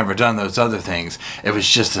 She's never done those other things. It was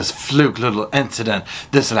just this fluke little incident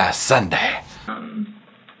this last Sunday.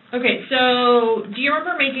 Okay, so do you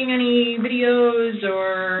remember making any videos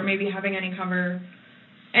or maybe having any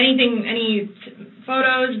any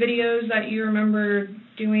photos, videos that you remember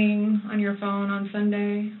doing on your phone on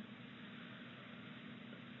Sunday?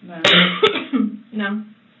 No. No?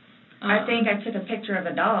 I think I took a picture of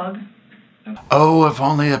a dog. Oh, if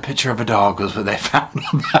only a picture of a dog was what they found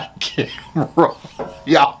on that camera.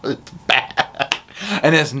 Y'all, it's bad.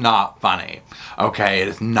 And it's not funny. Okay, it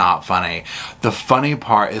is not funny. The funny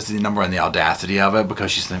part is the number and the audacity of it,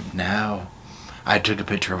 because she's like, no, I took a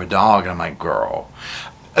picture of a dog. And I'm like, girl.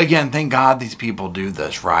 Again, thank God these people do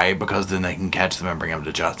this, right? Because then they can catch them and bring them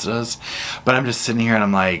to justice. But I'm just sitting here and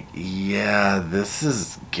I'm like, yeah, this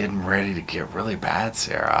is getting ready to get really bad,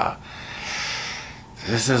 Sarah.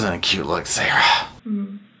 This isn't a cute look, Sarah.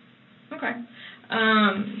 Mm-hmm. Okay.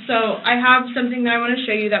 So I have something that I want to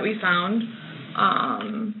show you that we found.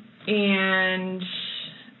 And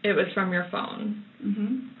it was from your phone.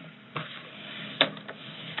 Mm-hmm.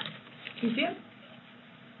 Can you see it?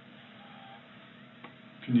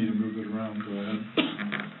 If you need to move it around, go ahead.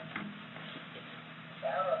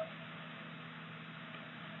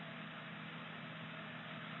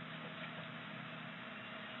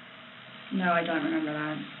 No, I don't remember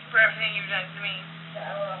that. For everything you've done to me.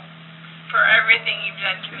 For everything you've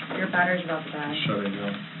done to me. Your battery's about to die. Shut it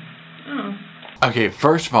down. Oh. Okay,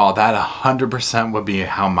 first of all, that 100% would be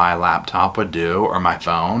how my laptop would do, or my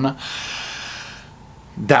phone.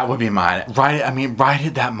 That would be mine. Right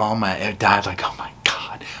at that moment, it died like, oh my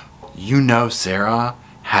God. You know Sarah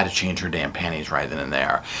had to change her damn panties right then and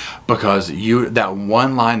there. Because that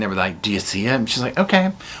one line, they were like, do you see it? And she's like,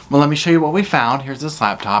 okay, well, let me show you what we found. Here's this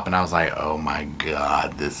laptop. And I was like, oh my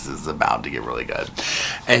God, this is about to get really good.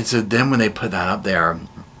 And so then when they put that up there,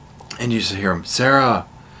 and you just hear them, Sarah,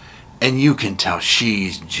 and you can tell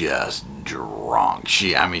she's just drunk.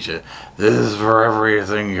 This is for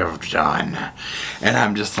everything you've done. And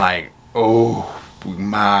I'm just like, oh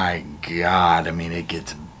my God. I mean, it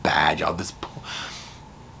gets bad, y'all.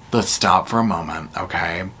 Let's stop for a moment,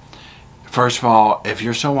 okay? First of all, if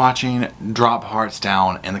you're still watching, drop hearts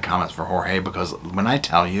down in the comments for Jorge, because when I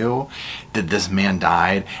tell you that this man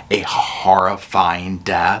died a horrifying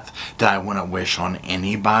death that I wouldn't wish on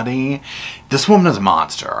anybody, this woman is a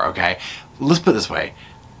monster, okay? Let's put it this way.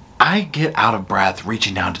 I get out of breath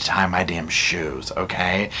reaching down to tie my damn shoes,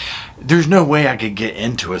 okay? There's no way I could get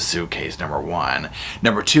into a suitcase, number one.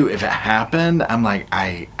 Number two, if it happened, I'm like,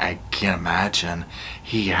 I can't imagine.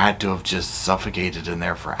 He had to have just suffocated in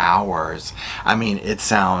there for hours. I mean, it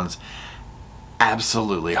sounds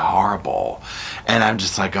absolutely horrible. And I'm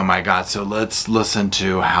just like, oh my God. So let's listen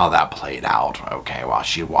to how that played out, okay, while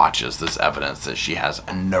she watches this evidence that she has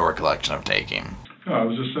no recollection of taking. No, I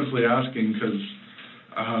was just simply asking because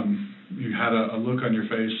you had a look on your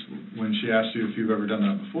face when she asked you if you've ever done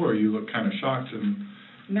that before. You looked kind of shocked. And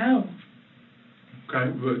No.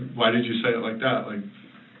 Okay, but why did you say it like that? Like,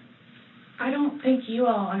 I don't think you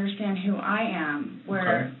all understand who I am.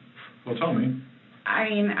 Okay. Well, tell me. I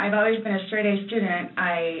mean, I've always been a straight-A student.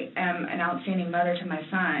 I am an outstanding mother to my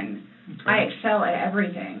son. Okay. I excel at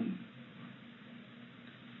everything.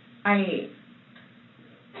 I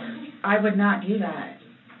would not do that.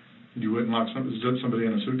 You wouldn't zip somebody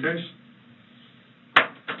in a suitcase?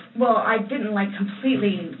 Well, I didn't, like,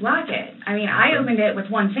 completely lock it. I mean, I opened it with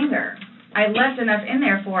one finger. I left enough in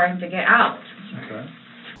there for him to get out. Okay.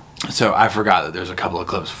 So I forgot that there's a couple of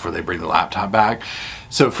clips before they bring the laptop back.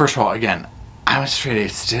 So first of all, again, I'm a straight A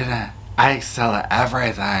student. I excel at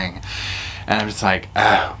everything. And I'm just like,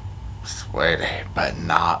 oh, sweetie, but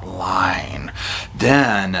not lying.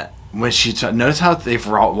 Then when she notice how they've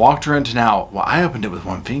walked her into now, well, I opened it with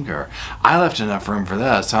one finger. I left enough room for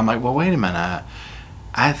this. So I'm like, well, wait a minute.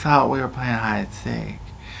 I thought we were playing hide and seek.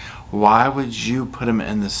 Why would you put him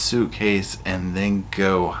in the suitcase and then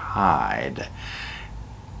go hide?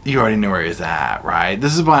 You already knew where he's at, right?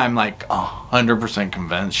 This is why I'm like 100%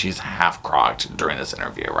 convinced she's half crocked during this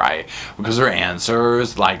interview, right? Because her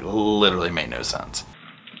answers like literally made no sense.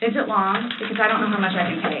 Is it long? Because I don't know how much I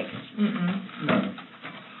can take. No.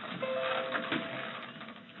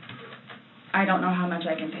 I don't know how much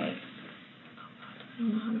I can take. I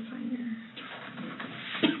don't know how to find her.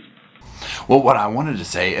 Well, what I wanted to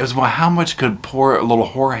say is, well, how much could poor little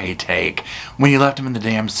Jorge take when you left him in the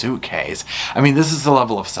damn suitcase? I mean, this is the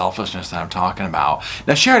level of selfishness that I'm talking about.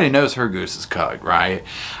 Now, she already knows her goose is cooked, right?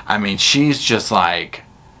 I mean, she's just like,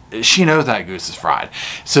 she knows that goose is fried.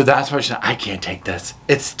 So that's why she's like, I can't take this.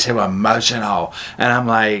 It's too emotional. And I'm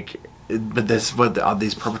like, but this is what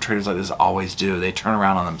these perpetrators like this always do. They turn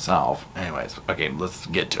around on themselves. Anyways, okay, let's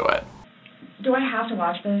get to it. Do I have to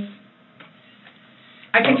watch this?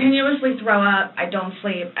 I continuously throw up. I don't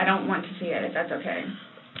sleep. I don't want to see it, if that's okay.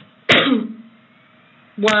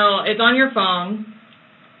 Well, it's on your phone,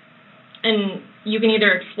 and you can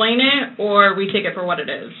either explain it or we take it for what it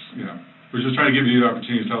is. Yeah. We're just trying to give you the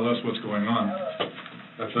opportunity to tell us what's going on.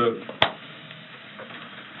 That's it.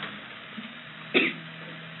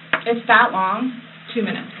 It's that long? 2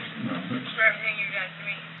 minutes. No. For everything you've done to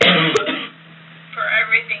me. For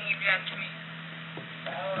everything you've done to me.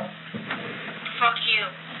 Fuck you.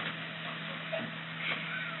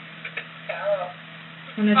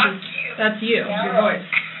 And this Fuck is, you. that's you, your voice.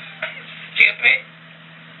 Stupid.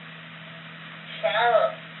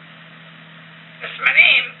 Sara. That's my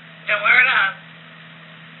name. Don't wear it on.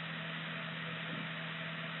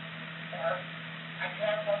 I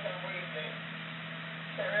can't fucking breathe, babe.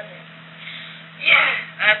 Yeah,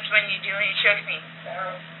 that's when you do it. You choke me.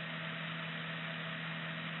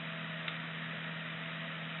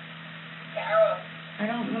 I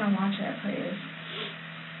don't want to watch it, please.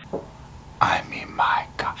 I mean, my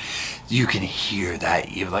God, you can hear that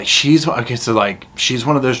evil. Like she's okay, so like she's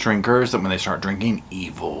one of those drinkers that when they start drinking,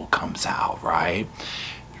 evil comes out, right?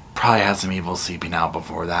 Probably has some evil seeping out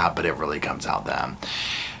before that, but it really comes out then.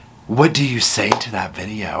 What do you say to that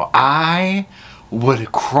video? I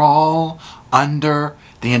would crawl under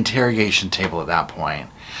the interrogation table at that point.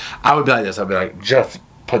 I would be like this. I'd be like, just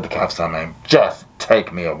put the cuffs on me. Just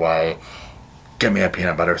take me away. Give me a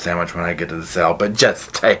peanut butter sandwich when I get to the cell, but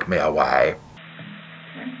just take me away.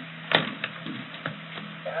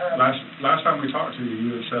 Last time we talked to you,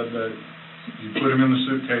 you had said that you put him in the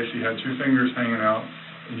suitcase, you had two fingers hanging out.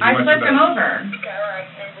 And you I went flipped to him over.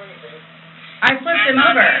 I flipped him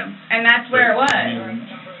over, and that's where it was. And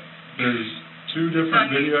there's two different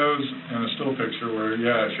videos and a still picture where,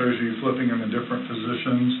 yeah, it shows you flipping him in different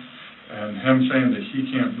positions and him saying that he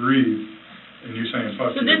can't breathe and you saying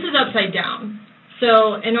fuck you. So this is upside down.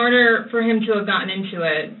 So in order for him to have gotten into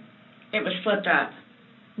it, It was flipped up.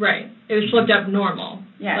 right, it was flipped up normal.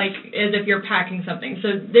 Yes. Like as if you're packing something.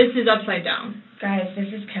 So this is upside down. Guys, this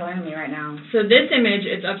is killing me right now. So this image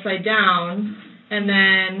is upside down, and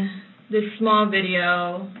then this small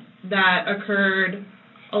video that occurred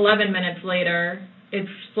 11 minutes later, it's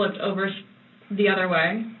flipped over the other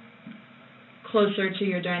way, closer to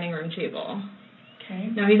your dining room table. Okay.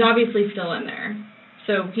 Now he's obviously still in there.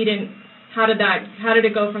 So he didn't, how did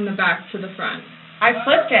it go from the back to the front? I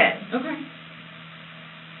flipped it. Okay.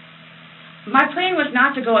 My plan was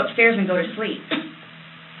not to go upstairs and go to sleep.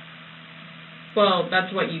 Well,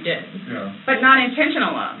 that's what you did. Yeah. But not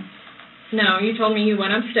intentional. No, you told me you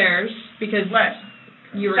went upstairs because What?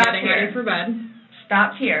 you were Stop getting here. ready for bed.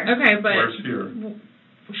 Stopped here. Okay, but Where's here?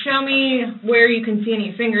 show me where you can see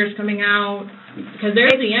any fingers coming out, because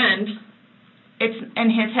there's the end. It's, and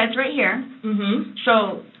his head's right here. Mm-hmm.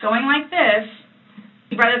 So going like this,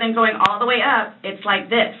 rather than going all the way up, it's like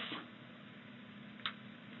this.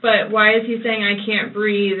 But why is he saying I can't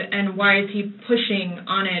breathe, and why is he pushing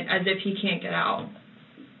on it as if he can't get out?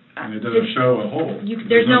 And it doesn't show a hole.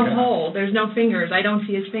 There's no hole. There's no fingers. I don't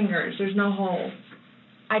see his fingers. There's no hole.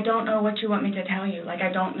 I don't know what you want me to tell you. Like,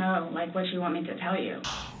 I don't know, like, what you want me to tell you.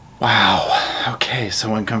 Wow. Okay,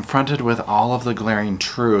 so when confronted with all of the glaring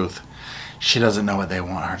truth, she doesn't know what they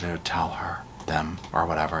want her to tell her, them, or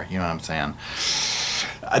whatever. You know what I'm saying?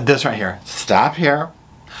 This right here. Stop here.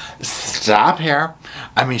 Stop here.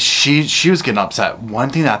 I mean, she was getting upset.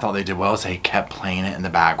 One thing that I thought they did well is they kept playing it in the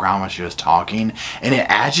background when she was talking, and it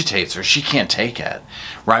agitates her. She can't take it,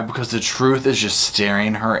 right? Because the truth is just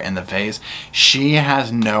staring her in the face. She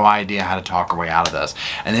has no idea how to talk her way out of this.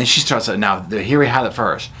 And then she starts, now here we have it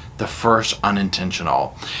first. The first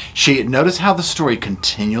unintentional. Notice how the story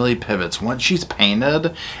continually pivots. Once she's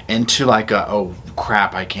painted into like a, oh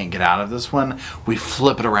crap, I can't get out of this one, we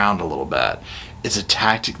flip it around a little bit. It's a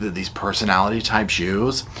tactic that these personality types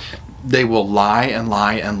use. They will lie and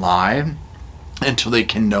lie and lie until they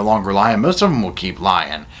can no longer lie. And most of them will keep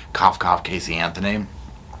lying. Cough, cough, Casey Anthony.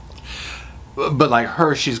 But like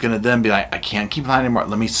her, she's going to then be like, I can't keep lying anymore.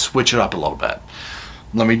 Let me switch it up a little bit.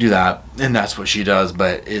 Let me do that. And that's what she does.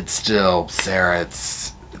 But it's still, Sarah,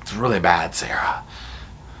 it's really bad, Sarah.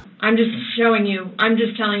 I'm just showing you, I'm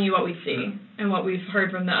just telling you what we see and what we've heard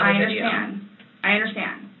from the other video. I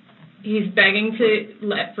understand. He's begging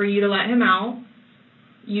for you to let him out.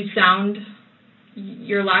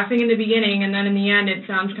 You're laughing in the beginning, and then in the end it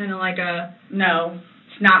sounds kind of like a... No,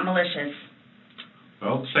 it's not malicious.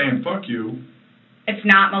 Well, saying fuck you... It's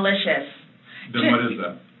not malicious. Then what is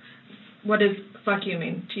that? What does fuck you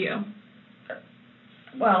mean to you?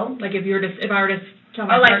 Well... Like if I were to tell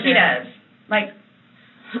my partner... like he does. Like,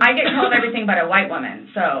 I get called everything but a white woman,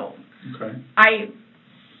 so... Okay.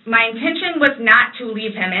 My intention was not to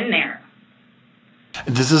leave him in there.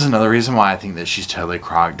 This is another reason why I think that she's totally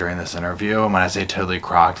crocked during this interview. And when I say totally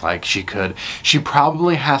crocked, like she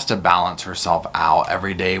probably has to balance herself out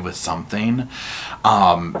every day with something. You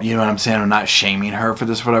know what I'm saying? I'm not shaming her for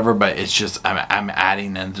this, whatever, but it's just, I'm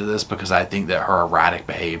adding into this because I think that her erratic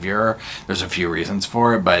behavior, there's a few reasons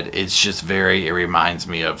for it, but it's just it reminds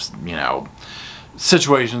me of, you know,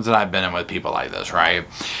 situations that I've been in with people like this, right?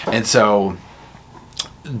 And so...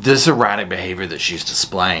 this erratic behavior that she's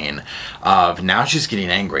displaying of now she's getting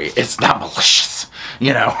angry. It's not malicious,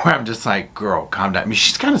 you know, where I'm just like, girl, calm down. I mean,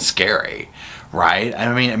 she's kind of scary, right?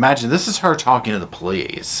 I mean, imagine this is her talking to the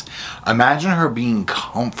police. Imagine her being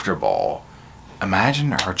comfortable.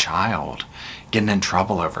 Imagine her child getting in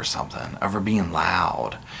trouble over something, over being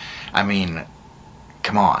loud. I mean,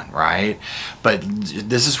 come on, right? But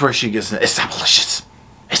this is where she gets, it's not malicious.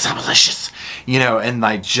 It's not malicious, you know, and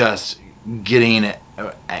like just getting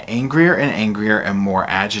angrier and angrier and more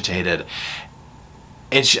agitated.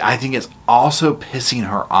 I think it's also pissing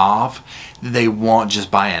her off that they won't just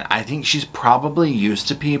buy in. I think she's probably used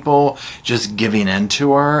to people just giving in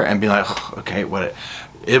to her and be like, oh, okay,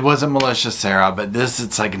 it wasn't malicious, Sarah, but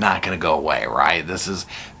it's like not gonna go away, right? This is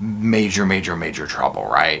major, major, major trouble,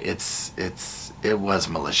 right? It was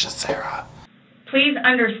malicious, Sarah. Please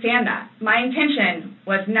understand that. My intention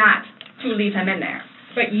was not to leave him in there.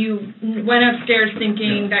 But you went upstairs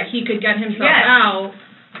thinking that he could get himself out,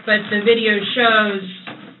 but the video shows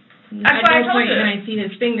at no point can I see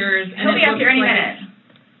his fingers. He'll be up here any minute.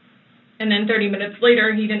 And then 30 minutes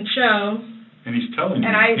later, he didn't show. And he's telling you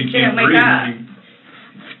and I he didn't can't wake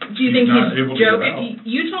up. Do you think he's joking?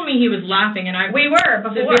 You told me he was laughing, and we were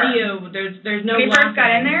before. The video, there's no laughing. When we first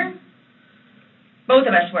got in there, both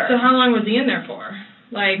of us were. So how long was he in there for?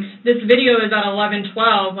 Like, this video is at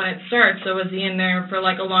 11:12 when it starts, so was he in there for,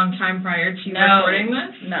 like, a long time prior to recording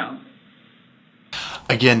this? No.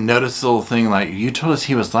 Again, notice the little thing, like, you told us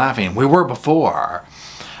he was laughing. We were before.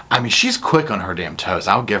 I mean, she's quick on her damn toes.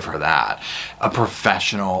 I'll give her that. A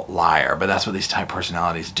professional liar. But that's what these type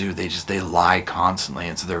personalities do. They lie constantly,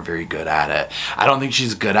 and so they're very good at it. I don't think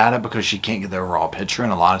she's good at it because she can't get the overall picture,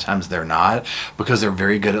 and a lot of times they're not, because they're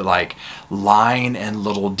very good at, like, lying in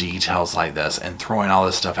little details like this and throwing all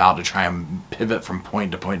this stuff out to try and pivot from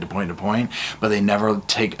point to point to point to point, but they never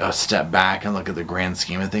take a step back and look at the grand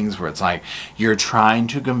scheme of things, where it's like, you're trying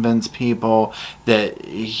to convince people that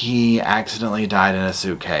he accidentally died in a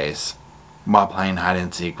suitcase while playing hide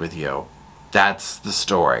and seek with you. That's the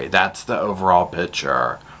story. That's the overall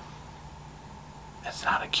picture. It's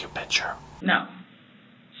not a cute picture. No.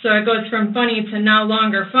 So it goes from funny to no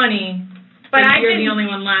longer funny, but you're the only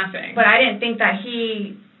one laughing. But I didn't think that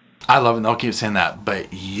he... I love it. They'll keep saying that, but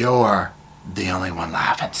you're the only one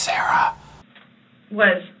laughing, Sarah.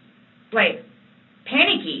 Was, like,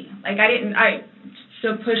 panicky. Like,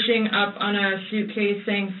 So pushing up on a suitcase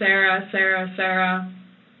saying, Sarah, Sarah, Sarah...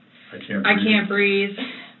 I can't breathe.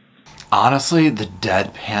 honestly, the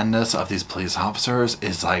deadpanness of these police officers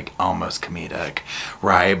is like almost comedic,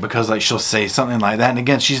 right? Because like she'll say something like that, and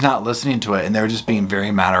again, she's not listening to it, and they're just being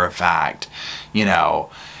very matter of fact, you know.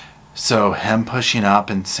 So him pushing up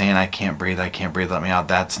and saying, I can't breathe, let me out,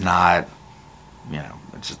 that's not, you know,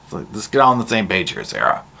 it's just like, let's get on the same page here,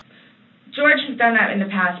 Sarah. George has done that in the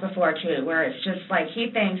past before too, where it's just like he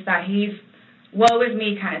thinks that he's woe is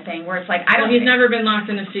me kind of thing, where it's like, I don't. Well, he's never been locked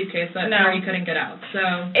in a suitcase that No. where he couldn't get out.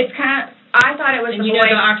 So It's kind of. I thought it was And the you know boy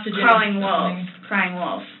the oxygen crying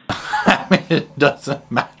wolf. I mean, it doesn't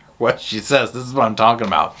matter what she says. This is what I'm talking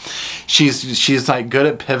about. She's like good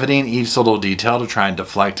at pivoting each little detail to try and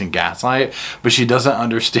deflect and gaslight, but she doesn't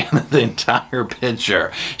understand the entire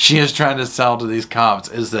picture. She is trying to sell to these cops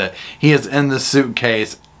is that he is in the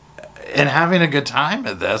suitcase and having a good time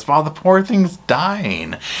at this while the poor thing's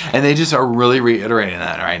dying. And they just are really reiterating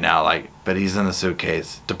that right now, like, but he's in the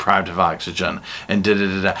suitcase, deprived of oxygen, and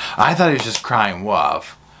da-da-da-da. I thought he was just crying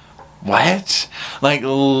wolf. What? Like,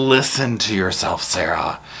 listen to yourself,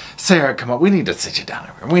 Sarah. Sarah, come on, we need to sit you down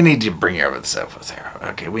over. We need to bring you over to the sofa, Sarah.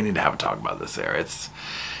 Okay, we need to have a talk about this, Sarah.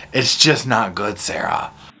 It's just not good,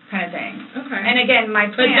 Sarah. Kind of thing. okay. And again, my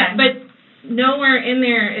plan. But nowhere in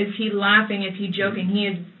there is he laughing, is he joking. He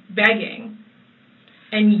is begging.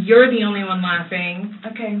 And you're the only one laughing.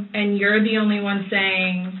 Okay. And you're the only one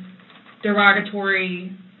saying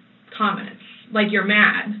derogatory comments. Like you're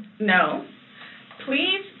mad. No.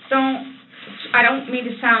 Please don't. I don't mean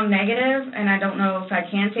to sound negative, and I don't know if I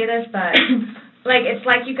can say this, but like it's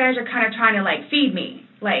like you guys are kind of trying to like feed me.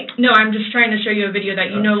 Like No, I'm just trying to show you a video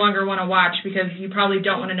that you no longer want to watch because you probably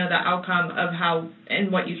don't want to know the outcome of how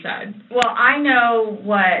and what you said. Well, I know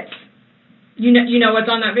what. You know what's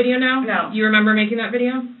on that video now? No. You remember making that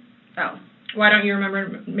video? No. Why don't you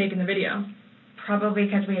remember making the video? Probably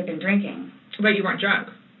because we had been drinking. But you weren't drunk.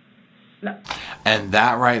 No. And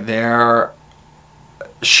that right there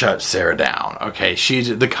shut Sarah down. Okay,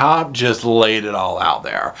 the cop just laid it all out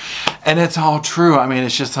there, and it's all true. I mean,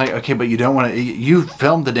 it's just like, okay, but you don't want to. You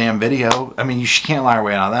filmed the damn video. I mean, you can't lie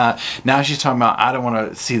away on that. Now she's talking about I don't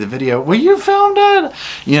want to see the video. Well, you filmed it,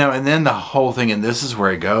 you know. And then the whole thing, and this is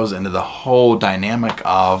where it goes into the whole dynamic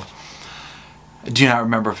of. Do you not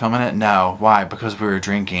remember filming it? No. Why? Because we were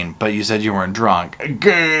drinking. But you said you weren't drunk.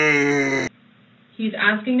 Gay. He's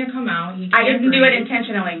asking to come out. I didn't do it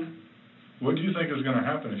intentionally. What do you think is going to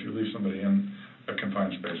happen if you leave somebody in a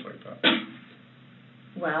confined space like that?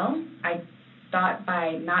 Well, I thought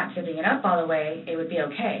by not zipping it up all the way, it would be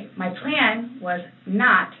okay. My plan was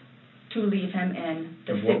not to leave him in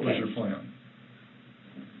the And suitcase. what was your plan?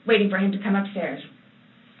 Waiting for him to come upstairs.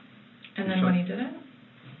 And then when he did it?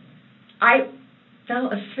 I fell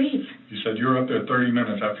asleep. You said you were up there 30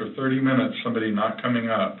 minutes. After 30 minutes, somebody not coming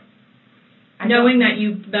up. Knowing that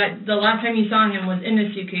the last time you saw him was in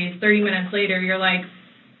the suitcase, 30 minutes later, you're like,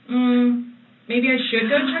 maybe I should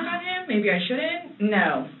go check on him? Maybe I shouldn't?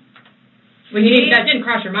 No. Well, that didn't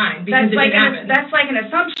cross your mind because it didn't happen. That's like an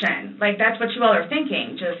assumption. Like, that's what you all are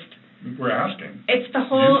thinking. Just. We're asking. It's the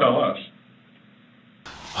whole. You tell us.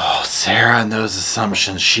 Oh, Sarah and those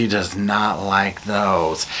assumptions, she does not like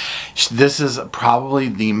those. This is probably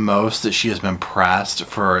the most that she has been pressed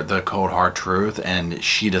for the cold hard truth, and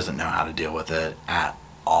she doesn't know how to deal with it at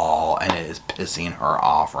all, and it is pissing her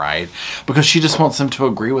off, right? Because she just wants them to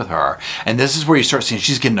agree with her. And this is where you start seeing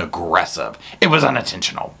she's getting aggressive. It was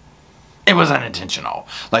unintentional. It was unintentional.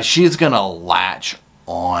 Like, she's gonna latch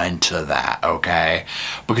on to that, okay?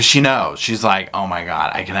 Because she knows. She's like, oh my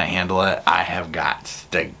God, I cannot handle it. I have got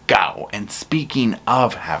to go. And speaking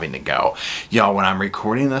of having to go, y'all, when I'm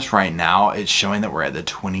recording this right now, it's showing that we're at the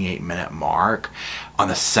 28-minute mark on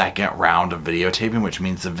the second round of videotaping, which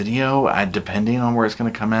means the video, depending on where it's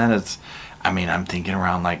going to come in, I'm thinking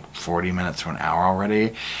around like 40 minutes to an hour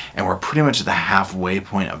already. And we're pretty much at the halfway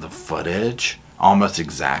point of the footage, almost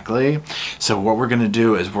exactly. So what we're going to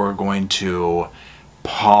do is we're going to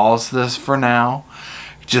pause this for now.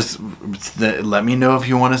 Just let me know if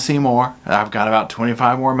you want to see more. I've got about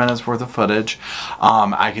 25 more minutes worth of footage.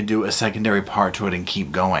 I could do a secondary part to it and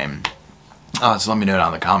keep going. So let me know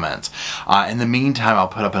down in the comments. In the meantime, I'll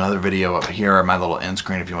put up another video up here on my little end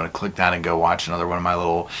screen if you want to click that and go watch another one of my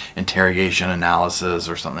little interrogation analysis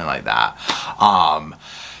or something like that.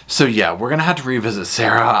 So yeah, we're going to have to revisit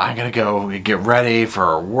Sarah. I'm going to go get ready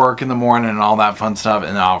for work in the morning and all that fun stuff.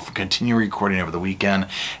 And then I'll continue recording over the weekend.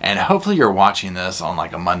 And hopefully you're watching this on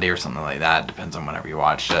like a Monday or something like that. Depends on whenever you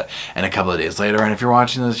watched it. And a couple of days later. And if you're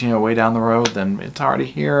watching this, way down the road, then it's already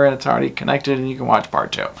here and it's already connected and you can watch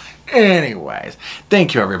part 2. Anyways,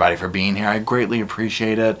 thank you everybody for being here. I greatly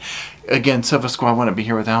appreciate it. Again, Sofa Squad wouldn't be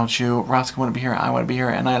here without you. Roscoe wouldn't be here. I wouldn't be here.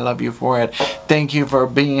 And I love you for it. Thank you for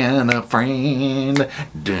being a friend.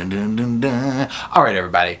 Dun, dun, dun, dun. All right,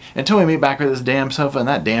 everybody. Until we meet back with this damn sofa and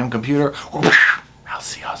that damn computer, I'll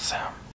see y'all soon.